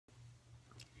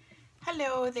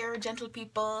Hello there, gentle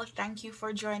people. Thank you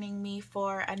for joining me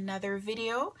for another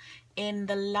video. In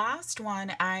the last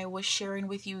one, I was sharing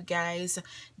with you guys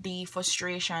the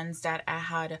frustrations that I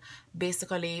had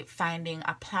basically finding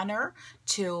a planner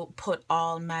to put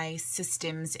all my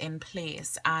systems in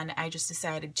place, and I just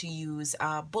decided to use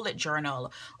a bullet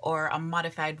journal or a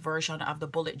modified version of the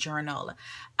bullet journal.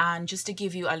 And just to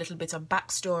give you a little bit of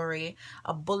backstory,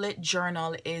 a bullet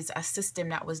journal is a system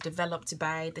that was developed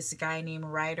by this guy named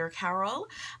Ryder Carroll,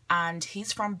 and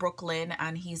he's from Brooklyn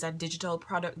and he's a digital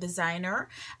product designer,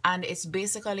 and it's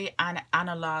basically an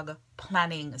analog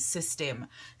planning system.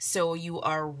 So you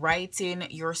are writing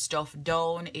your stuff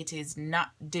down. It is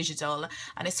not digital,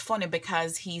 and it's funny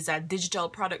because he's a digital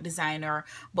product designer,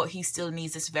 but he still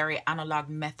needs this very analog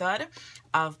method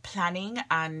of planning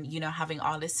and having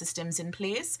all the systems in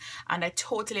place. And I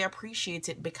totally appreciate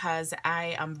it because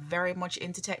I am very much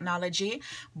into technology,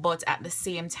 but at the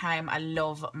same time I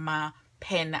love my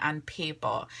pen and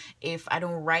paper. If I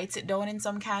don't write it down in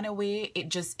some kind of way,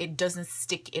 it doesn't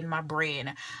stick in my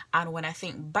brain. And when I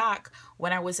think back,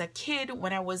 when I was a kid,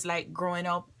 when I was like growing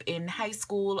up in high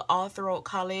school, all throughout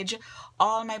college,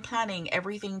 all my planning,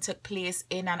 everything took place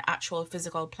in an actual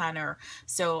physical planner.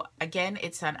 So again,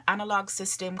 it's an analog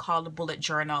system called the bullet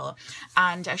journal,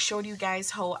 and I showed you guys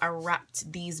how I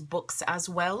wrapped these books as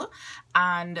well.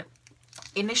 And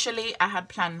initially I had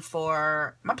planned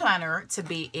for my planner to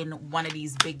be in one of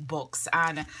these big books,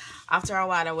 and after a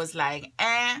while I was like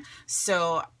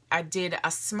so I did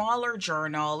a smaller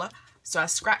journal. So I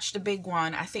scratched the big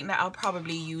one. I think that I'll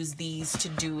probably use these to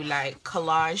do like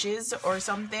collages or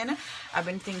something. I've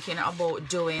been thinking about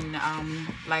doing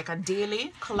like a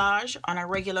daily collage on a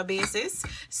regular basis,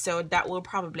 so that will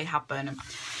probably happen.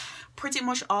 Pretty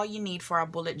much all you need for a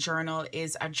bullet journal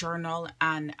is a journal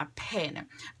and a pen.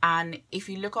 And if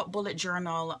you look up bullet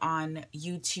journal on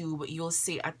YouTube, you'll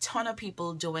see a ton of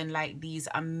people doing like these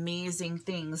amazing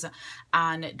things,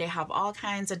 and they have all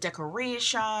kinds of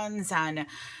decorations and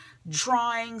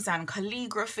drawings and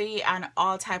calligraphy and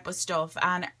all type of stuff.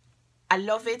 And I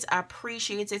love it. I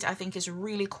appreciate it. I think it's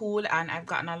really cool, and I've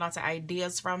gotten a lot of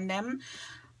ideas from them.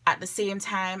 At the same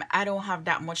time, I don't have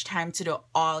that much time to do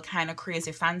all kind of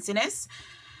crazy fanciness.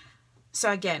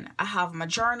 So again, I have my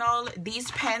journal. These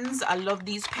pens, I love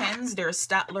these pens. They're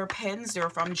Staedtler pens.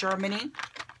 They're from Germany,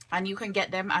 and you can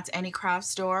get them at any craft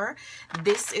store.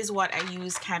 This is what I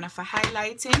use kind of for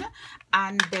highlighting,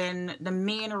 and then the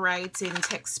main writing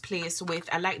takes place with,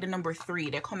 I like the number 3.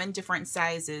 They come in different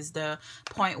sizes, the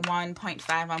 0.1,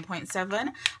 0.5, and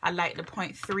 0.7. I like the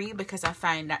 0.3 because I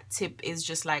find that tip is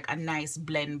just like a nice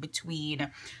blend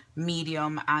between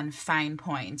medium and fine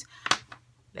point.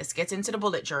 Let's get into the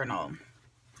bullet journal.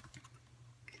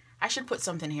 I should put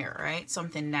something here, right?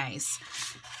 Something nice.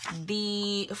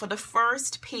 For the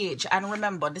first page, and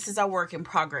remember, this is a work in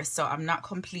progress, so I'm not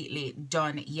completely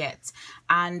done yet.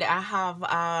 And I have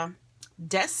a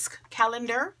desk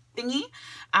calendar thingy,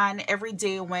 and every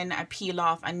day when I peel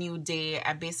off a new day,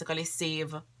 I basically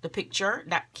save the picture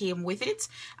that came with it,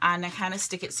 and I kind of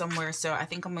stick it somewhere. So I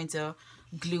think I'm going to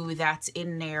glue that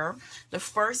in there. The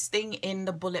first thing in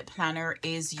the bullet planner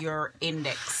is your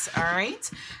index, all right?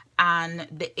 And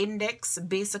the index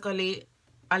basically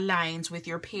aligns with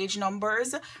your page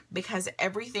numbers, because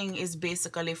everything is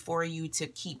basically for you to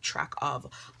keep track of.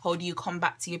 How do you come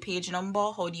back to your page number?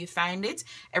 How do you find it?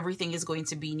 Everything is going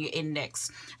to be in your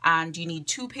index, and you need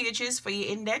 2 pages for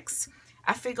your index.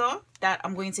 I figure that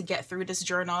I'm going to get through this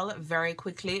journal very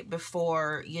quickly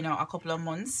before, a couple of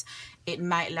months. It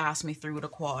might last me through the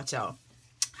quarter.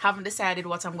 Haven't decided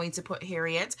what I'm going to put here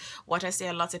yet. What I see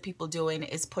a lot of people doing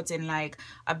is putting like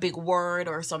a big word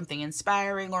or something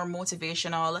inspiring or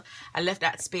motivational. I left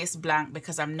that space blank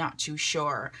because I'm not too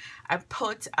sure. I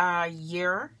put a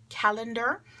year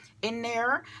calendar in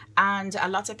there, and a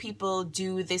lot of people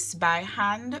do this by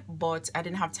hand, but I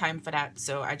didn't have time for that,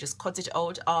 so I just cut it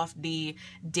out of the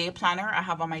day planner I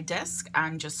have on my desk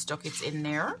and just stuck it in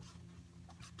there.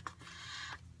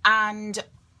 And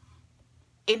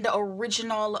in the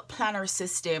original planner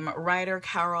system, Ryder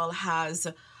Carroll has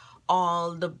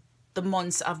all the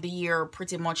months of the year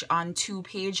pretty much on 2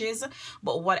 pages,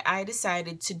 but what I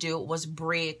decided to do was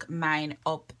break mine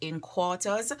up in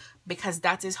quarters, because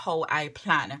that is how I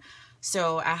plan.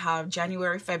 So I have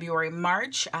January, February,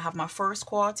 March. I have my first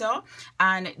quarter,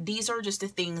 and these are just the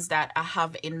things that I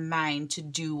have in mind to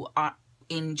do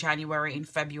in January, in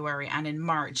February, and in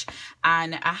March.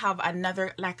 And I have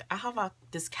another, like, I have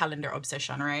this calendar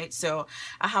obsession, right? So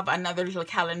I have another little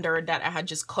calendar that I had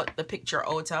just cut the picture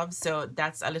out of. So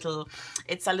that's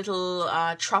it's a little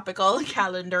tropical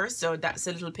calendar. So that's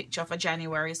a little picture for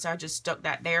January. So I just stuck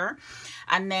that there.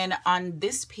 And then on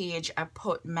this page, I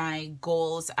put my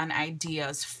goals and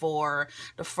ideas for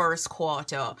the first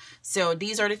quarter. So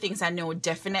these are the things I know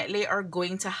definitely are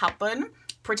going to happen,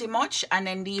 pretty much. And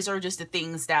then these are just the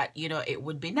things that, you know, it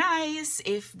would be nice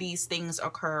if these things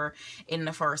occur in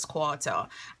the first quarter.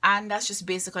 And that's just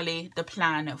basically the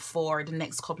plan for the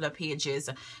next couple of pages.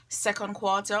 Second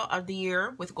quarter of the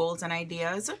year with goals and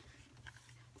ideas,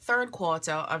 third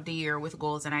quarter of the year with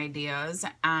goals and ideas,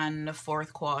 and the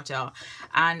fourth quarter.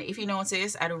 And if you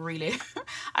notice, I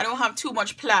don't have too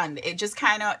much planned. It just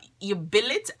kind of, you build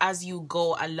it as you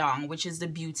go along, which is the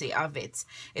beauty of it.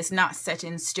 It's not set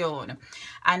in stone.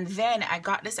 And then I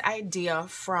got this idea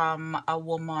from a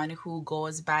woman who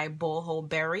goes by Boho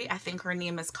Berry. I think her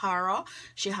name is Cara.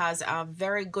 She has a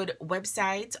very good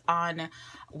website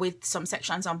with some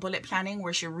sections on bullet planning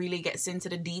where she really gets into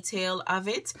the detail of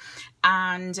it.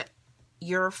 And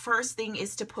your first thing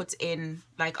is to put in,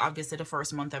 like, obviously the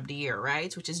first month of the year,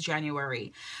 right, which is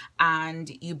January, and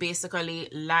you basically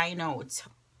line out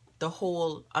the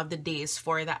whole of the days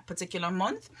for that particular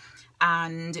month.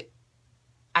 And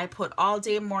I put all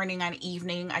day, morning, and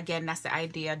evening. Again, that's the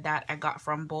idea that I got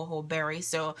from Boho Berry.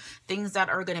 So things that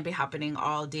are going to be happening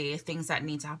all day, things that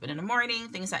need to happen in the morning,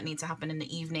 things that need to happen in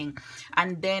the evening.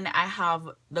 And then I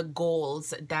have the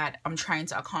goals that I'm trying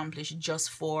to accomplish just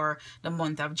for the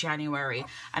month of January.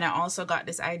 And I also got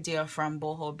this idea from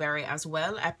Boho Berry as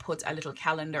well. I put a little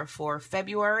calendar for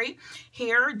February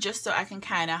here just so I can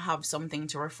kind of have something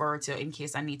to refer to in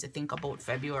case I need to think about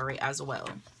February as well.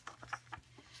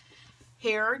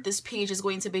 Here, this page is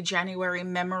going to be January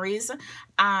memories.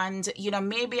 And, you know,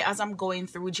 maybe as I'm going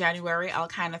through January, I'll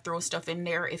kind of throw stuff in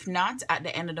there. If not, at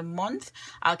the end of the month,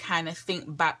 I'll kind of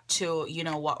think back to, you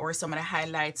know, what were some of the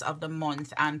highlights of the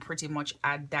month and pretty much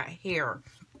add that here.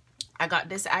 I got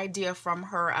this idea from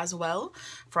her as well,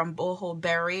 from Boho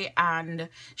Berry, and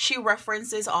she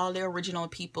references all the original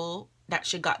people that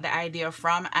she got the idea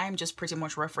from. I'm just pretty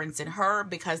much referencing her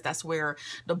because that's where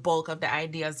the bulk of the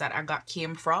ideas that I got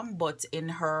came from. But in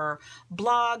her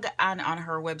blog and on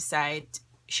her website,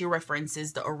 she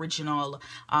references the original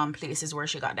places where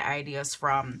she got the ideas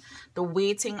from. The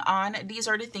waiting on, these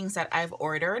are the things that I've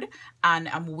ordered and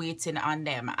I'm waiting on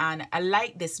them. And I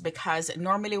like this because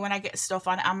normally when I get stuff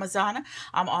on Amazon,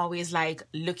 I'm always like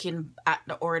looking at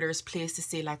the orders place to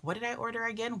see like, what did I order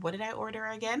again? What did I order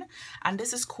again? And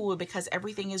this is cool because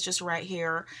everything is just right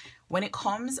here. When it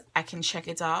comes, I can check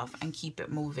it off and keep it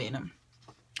moving.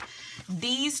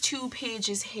 These 2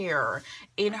 pages here,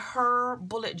 in her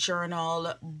bullet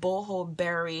journal, Boho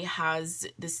Berry has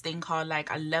this thing called like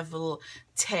a level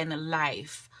 10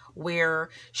 life, where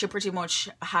she pretty much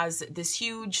has this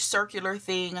huge circular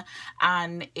thing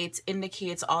and it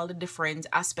indicates all the different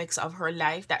aspects of her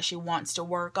life that she wants to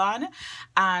work on.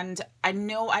 And I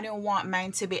know I don't want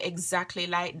mine to be exactly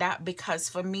like that because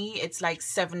for me it's like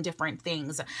 7 different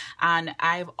things, and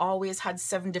I've always had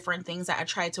 7 different things that I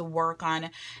try to work on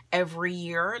every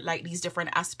year, like these different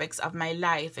aspects of my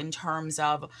life in terms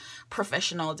of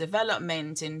professional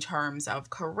development, in terms of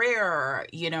career,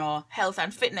 you know, health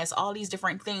and fitness, all these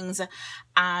different things.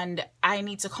 And I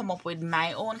need to come up with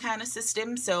my own kind of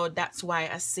system, so that's why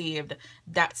I saved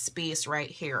that space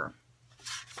right here.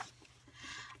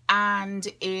 And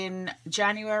in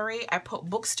January, I put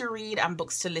books to read and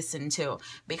books to listen to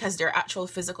because they're actual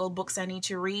physical books I need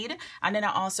to read. And then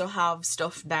I also have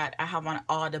stuff that I have on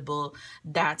Audible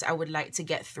that I would like to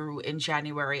get through in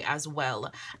January as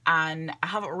well. And I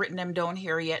haven't written them down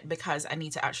here yet because I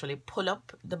need to actually pull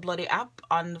up the bloody app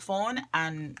on the phone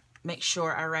and make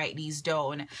sure I write these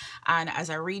down. And as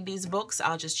I read these books,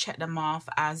 I'll just check them off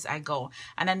as I go.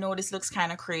 And I know this looks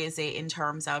kind of crazy in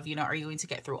terms of, you know, are you going to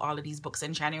get through all of these books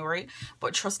in January?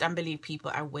 But trust and believe,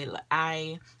 people, I will.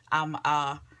 I am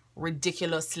a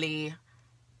ridiculously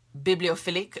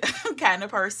bibliophilic kind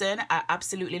of person. I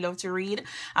absolutely love to read.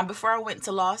 And before I went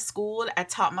to law school, I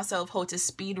taught myself how to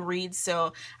speed read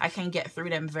so I can get through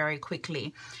them very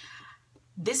quickly.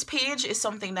 This page is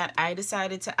something that I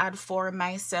decided to add for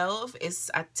myself.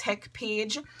 It's a tech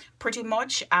page pretty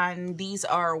much, and these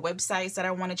are websites that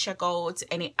I want to check out,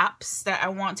 any apps that I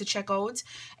want to check out,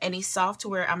 any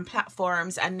software and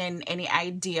platforms, and then any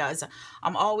ideas.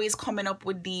 I'm always coming up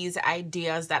with these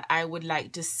ideas that I would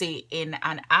like to see in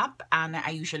an app, and I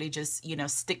usually just, you know,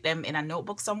 stick them in a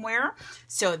notebook somewhere.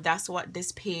 So that's what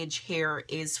this page here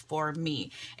is for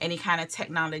me. Any kind of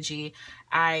technology,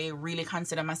 I really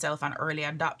consider myself an early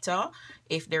adopter.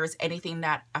 If there's anything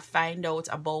that I find out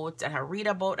about, that I read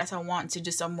about, that I want to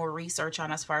do some more research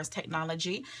on as far as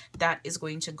technology, that is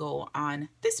going to go on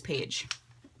this page.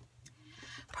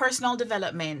 Personal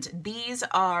development. These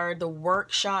are the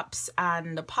workshops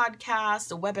and the podcasts,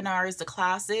 the webinars, the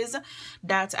classes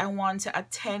that I want to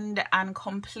attend and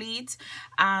complete.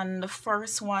 And the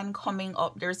first one coming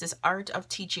up, there's this Art of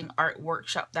Teaching Art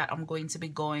workshop that I'm going to be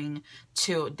going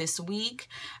to this week.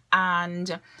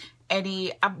 And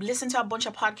I've listened to a bunch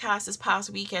of podcasts this past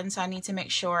weekend, so I need to make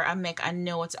sure I make a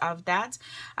note of that.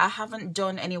 I haven't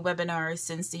done any webinars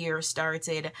since the year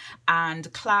started,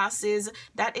 and classes,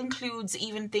 that includes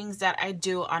even things that I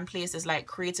do on places like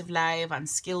Creative Live and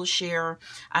Skillshare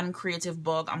and Creative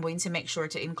Bug. I'm going to make sure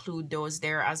to include those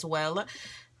there as well.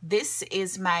 This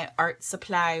is my art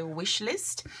supply wish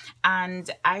list, and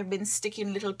I've been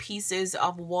sticking little pieces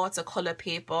of watercolor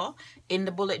paper in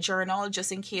the bullet journal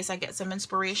just in case I get some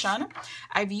inspiration.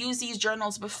 I've used these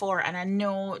journals before, and I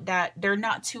know that they're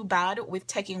not too bad with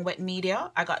taking wet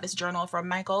media. I got this journal from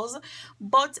Michaels,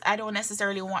 but I don't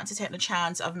necessarily want to take the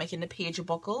chance of making the page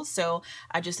buckle, so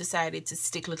I just decided to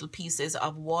stick little pieces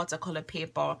of watercolor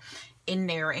paper in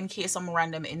there in case some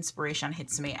random inspiration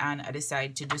hits me and I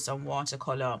decide to do some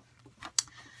watercolor.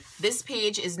 This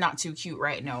page is not too cute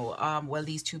right now. Well,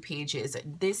 these two pages.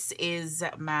 This is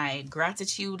my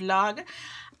gratitude log,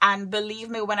 and believe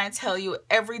me when I tell you,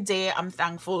 every day I'm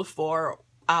thankful for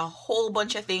a whole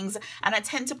bunch of things, and I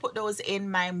tend to put those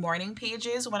in my morning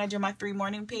pages when I do my 3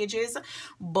 morning pages,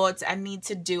 but I need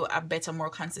to do a better, more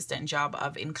consistent job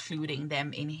of including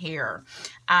them in here.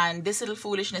 And this little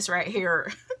foolishness right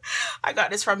here, I got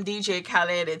this from DJ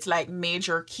Khaled. It's like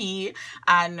major key,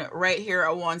 and right here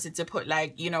I wanted to put,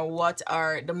 like, you know, what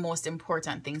are the most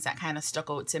important things that kind of stuck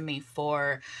out to me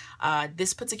for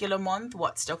this particular month,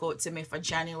 what stuck out to me for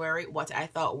January, what I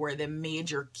thought were the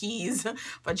major keys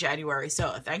for January.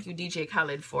 So thank you, DJ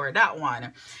Khaled, for that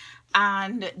one.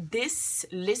 And this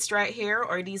list right here,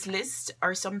 or these lists,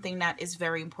 are something that is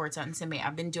very important to me.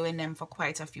 I've been doing them for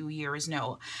quite a few years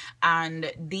now,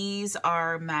 and these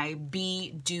are my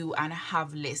be, do, and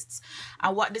have lists.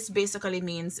 And what this basically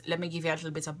means, let me give you a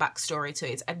little bit of backstory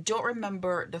to it. I don't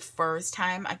remember the first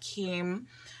time I came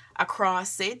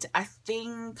across it. I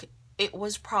think it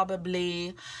was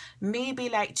probably maybe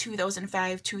like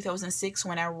 2005, 2006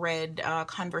 when I read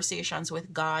Conversations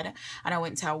with God, and I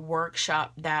went to a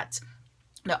workshop that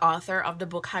the author of the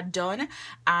book had done,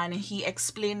 and he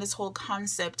explained this whole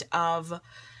concept of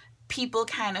people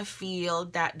kind of feel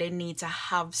that they need to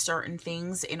have certain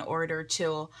things in order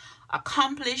to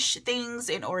accomplish things,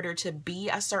 in order to be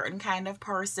a certain kind of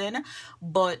person,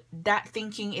 but that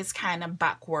thinking is kind of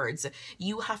backwards.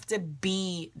 You have to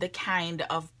be the kind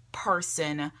of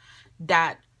person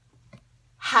that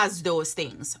has those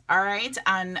things, all right?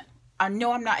 And I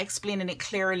know I'm not explaining it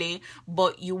clearly,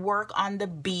 but you work on the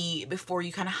be before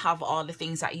you can have all the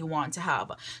things that you want to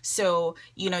have. So,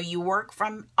 you know, you work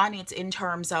on it in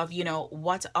terms of, you know,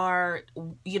 what are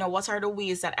the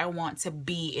ways that I want to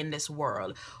be in this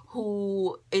world?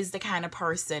 Who is the kind of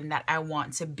person that I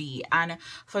want to be? And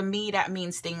for me, that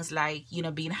means things like, you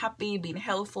know, being happy, being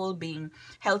healthy, being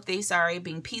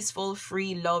peaceful,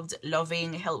 free, loved,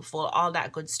 loving, helpful, all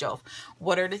that good stuff.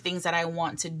 What are the things that I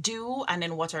want to do? And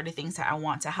then what are the things that I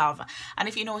want to have? And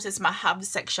if you notice, my have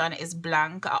section is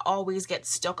blank. I always get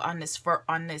stuck on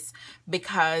this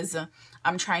because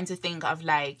I'm trying to think of,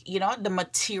 like, you know, the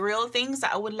material things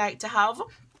that I would like to have.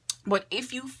 But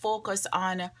if you focus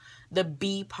on the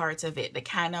be part of it, the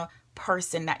kind of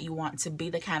person that you want to be,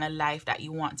 the kind of life that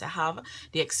you want to have,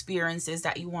 the experiences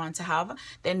that you want to have,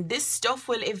 then this stuff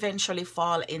will eventually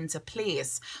fall into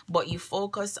place. But you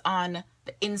focus on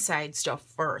the inside stuff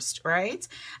first, right?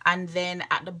 And then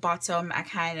at the bottom, I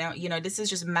kind of, you know, this is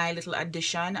just my little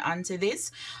addition onto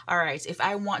this. All right, if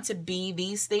I want to be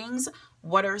these things,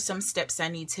 what are some steps I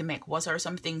need to make? What are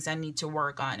some things I need to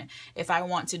work on? If I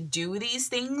want to do these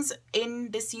things in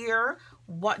this year,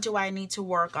 what do I need to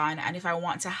work on? And if I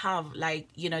want to have, like,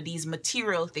 you know, these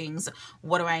material things,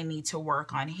 what do I need to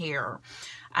work on here?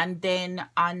 And then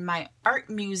on my art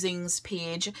musings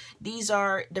page, these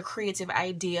are the creative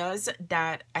ideas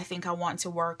that I think I want to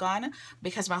work on,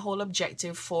 because my whole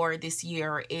objective for this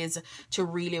year is to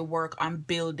really work on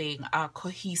building a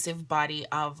cohesive body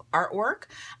of artwork,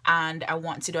 and I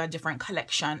want to do a different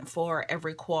collection for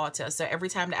every quarter. So every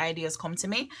time the ideas come to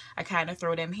me, I kind of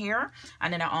throw them here,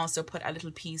 and then I also put a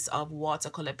little piece of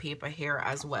watercolor paper here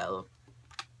as well.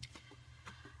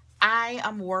 I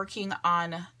am working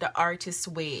on The Artist's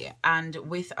Way, and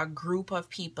with a group of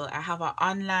people. I have an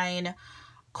online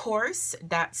course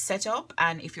that's set up,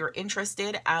 and if you're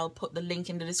interested, I'll put the link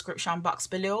in the description box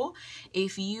below.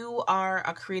 If you are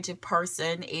a creative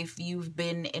person, if you've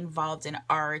been involved in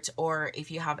art, or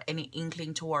if you have any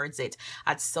inkling towards it,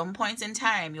 at some point in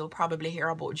time you'll probably hear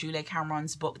about Julia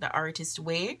Cameron's book The Artist's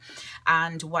Way.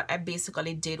 And what I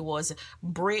basically did was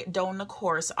break down the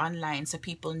course online so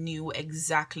people knew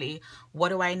exactly what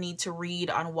do I need to read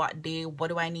on what day, what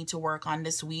do I need to work on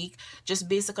this week. Just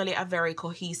basically a very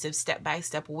cohesive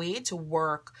step-by-step way to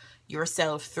work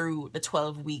yourself through the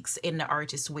 12 weeks in The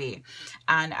Artist's Way.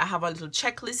 And I have a little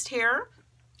checklist here,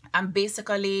 and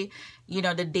basically, you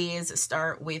know, the days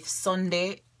start with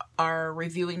Sunday are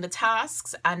reviewing the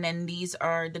tasks, and then these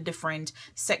are the different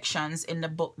sections in the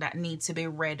book that need to be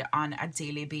read on a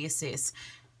daily basis.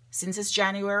 Since it's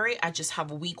January, I just have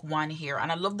week 1 here,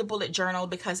 and I love the bullet journal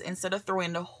because instead of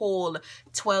throwing the whole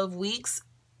 12 weeks,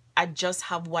 I just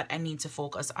have what I need to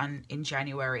focus on in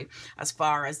January as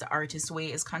far as The Artist's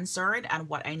Way is concerned and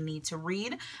what I need to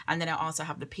read. And then I also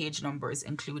have the page numbers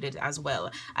included as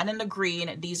well. And in the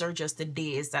green, these are just the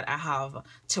days that I have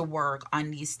to work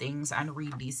on these things and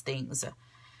read these things.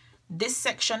 This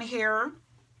section here,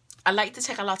 I like to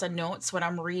take a lot of notes when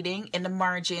I'm reading in the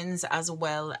margins as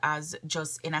well as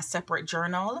just in a separate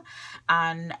journal.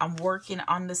 And I'm working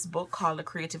on this book called The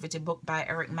Creativity Book by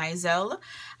Eric Meisel.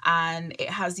 And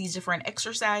it has these different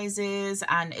exercises,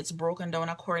 and it's broken down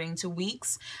according to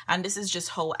weeks. And this is just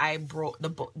how I broke the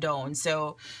book down.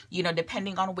 So, you know,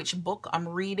 depending on which book I'm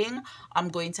reading, I'm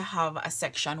going to have a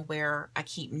section where I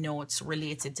keep notes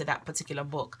related to that particular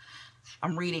book.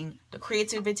 I'm reading The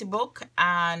Creativity Book,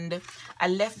 and I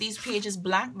left these pages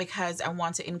blank because I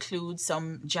want to include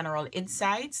some general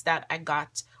insights that I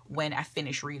got when I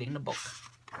finished reading the book.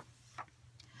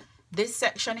 This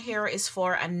section here is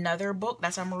for another book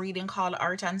that I'm reading called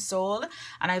Art and Soul,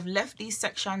 and I've left these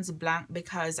sections blank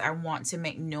because I want to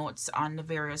make notes on the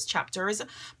various chapters,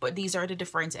 but these are the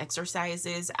different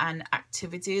exercises and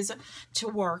activities to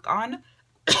work on.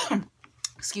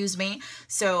 Excuse me.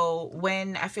 So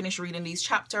when I finish reading these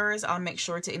chapters, I'll make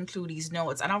sure to include these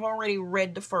notes. And I've already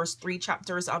read the first 3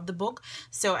 chapters of the book,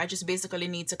 so I just basically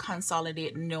need to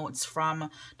consolidate notes from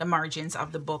the margins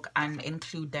of the book and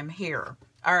include them here.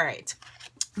 All right.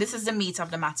 This is the meat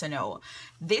of the matter now.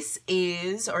 This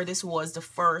was the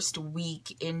first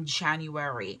week in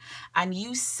January, and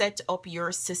you set up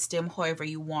your system however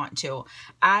you want to.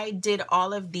 I did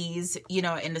all of these, you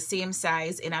know, in the same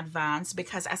size in advance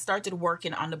because I started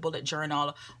working on the bullet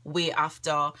journal way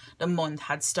after the month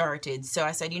had started. So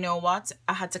I said, you know what?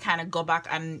 I had to kind of go back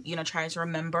and, you know, try to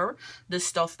remember the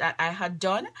stuff that I had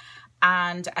done.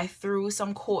 And I threw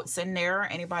some quotes in there.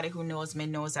 Anybody who knows me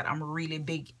knows that I'm really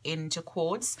big into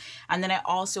quotes. And then I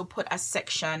also put a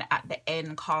section at the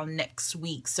end called next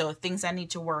week. So things I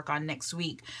need to work on next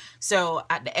week. So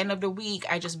at the end of the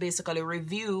week, I just basically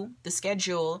review the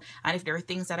schedule. And if there are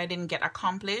things that I didn't get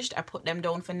accomplished, I put them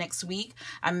down for next week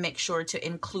and make sure to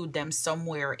include them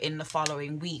somewhere in the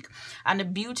following week. And the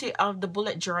beauty of the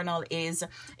bullet journal is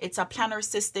it's a planner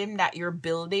system that you're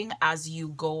building as you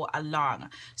go along.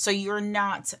 So you're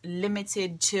not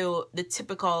limited to the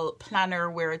typical planner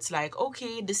where it's like,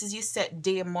 okay, this is your set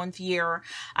day, month, year,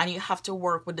 and you have to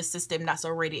work with the system that's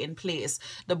already in place.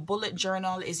 The bullet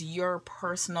journal is your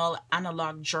personal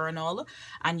analog journal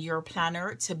and your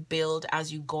planner to build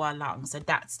as you go along. So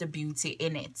that's the beauty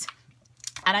in it.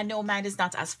 And I know mine is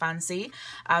not as fancy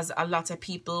as a lot of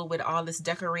people with all this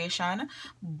decoration,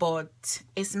 but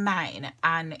it's mine.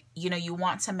 And, you know, you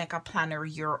want to make a planner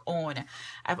your own.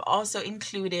 I've also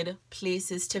included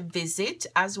places to visit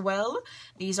as well.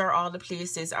 These are all the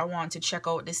places I want to check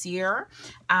out this year.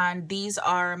 And these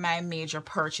are my major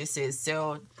purchases.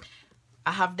 So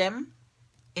I have them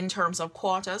in terms of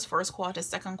quarters: first quarter,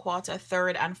 second quarter,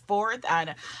 third and fourth.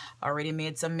 And I already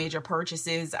made some major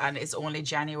purchases and it's only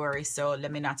January, so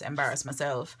let me not embarrass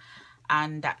myself.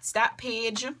 And that's that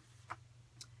page.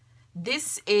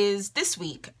 This is this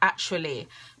week actually.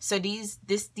 So these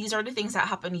are the things that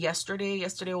happened yesterday.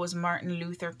 Yesterday was Martin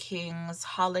Luther King's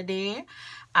holiday.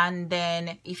 And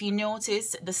then if you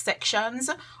notice, the sections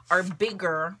are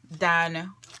bigger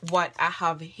than what I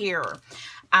have here.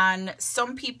 And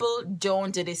some people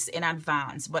don't do this in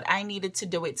advance, but I needed to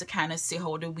do it to kind of see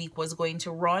how the week was going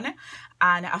to run.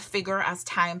 And I figure as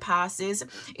time passes,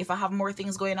 if I have more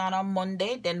things going on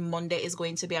Monday, then Monday is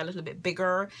going to be a little bit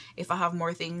bigger. If I have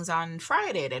more things on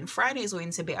Friday, then Friday is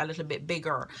going to be a little bit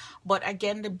bigger. But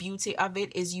again, the beauty of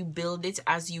it is you build it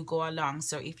as you go along.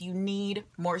 So if you need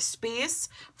more space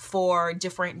for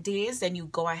different days, then you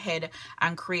go ahead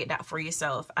and create that for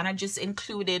yourself. And I just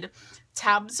included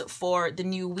tabs for the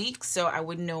new week so I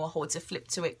would know how to flip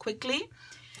to it quickly.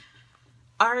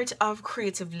 Art of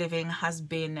Creative Living has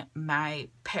been my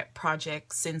pet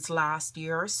project since last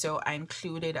year, so I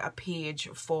included a page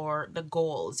for the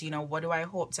goals. You know, what do I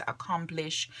hope to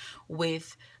accomplish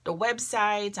with the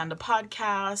website and the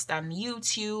podcast and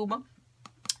YouTube?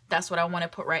 That's what I want to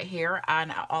put right here.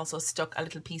 And I also stuck a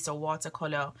little piece of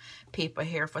watercolor paper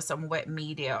here for some wet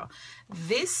media.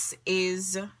 This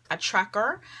is a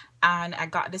tracker, and I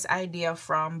got this idea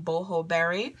from Boho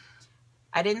Berry.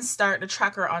 I didn't start the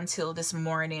tracker until this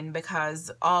morning because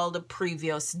all the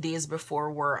previous days before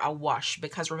were a wash,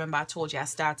 because remember I told you I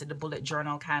started the bullet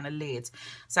journal kind of late.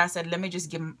 So I said, let me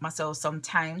just give myself some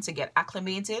time to get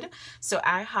acclimated. So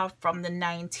I have from the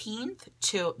 19th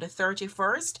to the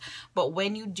 31st, but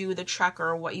when you do the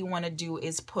tracker, what you want to do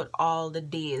is put all the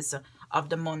days of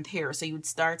the month here. So you would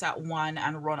start at 1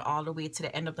 and run all the way to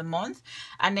the end of the month,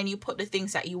 and then you put the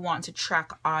things that you want to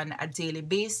track on a daily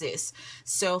basis.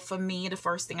 So for me, the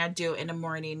first thing I do in the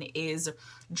morning is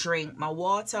drink my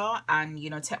water and, you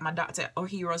know, take my Dr.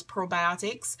 Ohhira's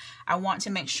probiotics. I want to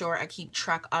make sure I keep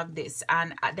track of this,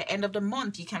 and at the end of the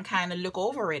month you can kind of look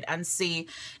over it and see,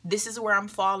 this is where I'm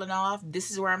falling off,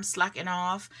 this is where I'm slacking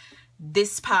off,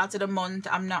 this part of the month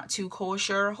I'm not too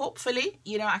kosher. Hopefully,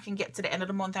 you know, I can get to the end of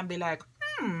the month and be like,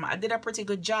 I did a pretty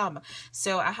good job.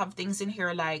 So I have things in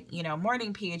here like, you know,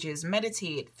 morning pages,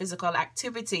 meditate, physical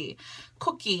activity,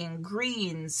 cooking,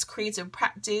 greens, creative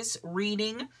practice,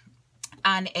 reading,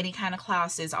 and any kind of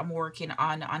classes I'm working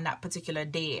on that particular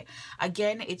day.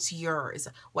 Again, it's yours.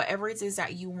 Whatever it is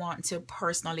that you want to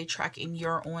personally track in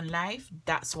your own life,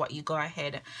 that's what you go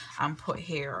ahead and put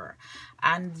here.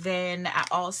 And then I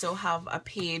also have a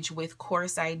page with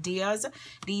course ideas.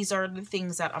 These are the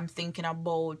things that I'm thinking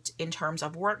about in terms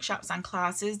of workshops and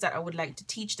classes that I would like to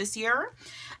teach this year.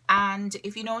 And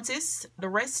if you notice, the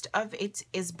rest of it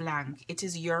is blank. It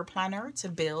is your planner to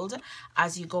build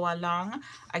as you go along.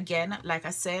 Again, like I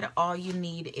said, all you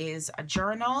need is a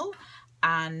journal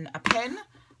and a pen.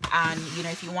 And, you know,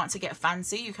 if you want to get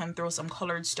fancy, you can throw some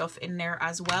colored stuff in there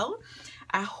as well.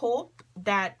 I hope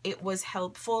that it was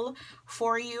helpful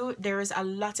for you. There's a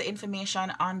lot of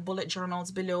information on bullet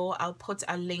journals below. I'll put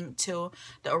a link to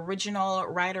the original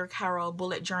Ryder Carroll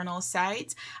bullet journal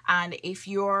site. And if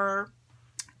you're,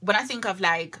 when I think of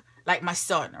like my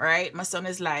son, right? My son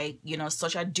is like, you know,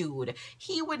 such a dude.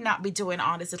 He would not be doing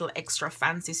all this little extra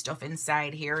fancy stuff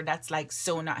inside here. That's like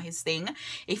so not his thing.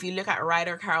 If you look at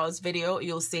Ryder Carroll's video,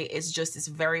 you'll see it's just this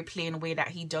very plain way that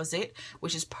he does it,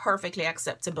 which is perfectly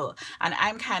acceptable. And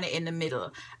I'm kind of in the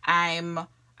middle.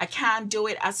 I can't do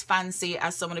it as fancy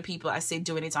as some of the people I see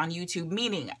doing it on YouTube,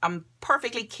 meaning I'm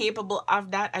perfectly capable of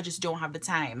that. I just don't have the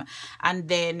time. And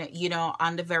then, you know,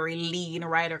 on the very lean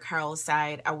Ryder Carroll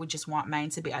side, I would just want mine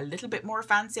to be a little bit more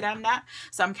fancy than that.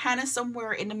 So I'm kind of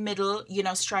somewhere in the middle, you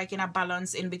know, striking a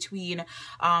balance in between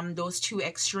those two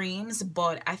extremes.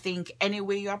 But I think any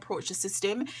way you approach the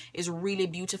system is really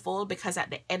beautiful, because at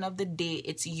the end of the day,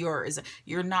 it's yours.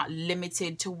 You're not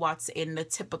limited to what's in the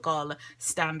typical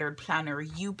standard planner.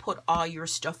 You put all your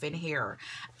stuff in here.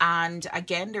 And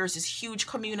again, there's this huge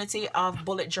community of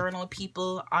bullet journal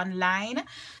people online.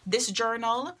 This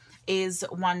journal is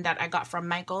one that I got from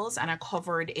Michaels, and I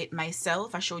covered it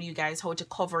myself. I showed you guys how to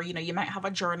cover, you know, you might have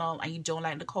a journal and you don't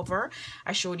like the cover.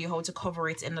 I showed you how to cover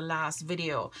it in the last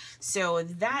video. So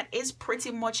that is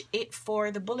pretty much it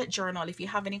for the bullet journal. If you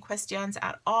have any questions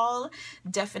at all,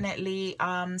 definitely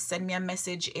send me a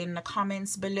message in the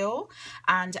comments below.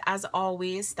 And as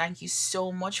always, thank you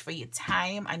so much for your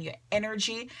time and your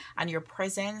energy and your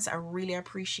presence. I really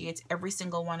appreciate every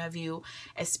single one of you,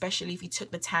 especially if you took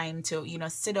the time to, you know,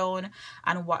 sit down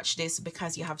and watch this,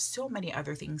 because you have so many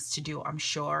other things to do, I'm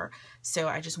sure. So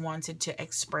I just wanted to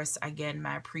express again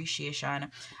my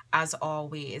appreciation as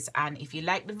always. And if you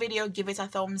like the video, give it a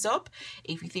thumbs up.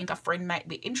 If you think a friend might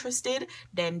be interested,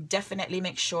 then definitely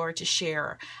make sure to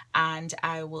share, and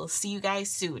I will see you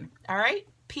guys soon. All right,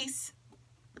 peace.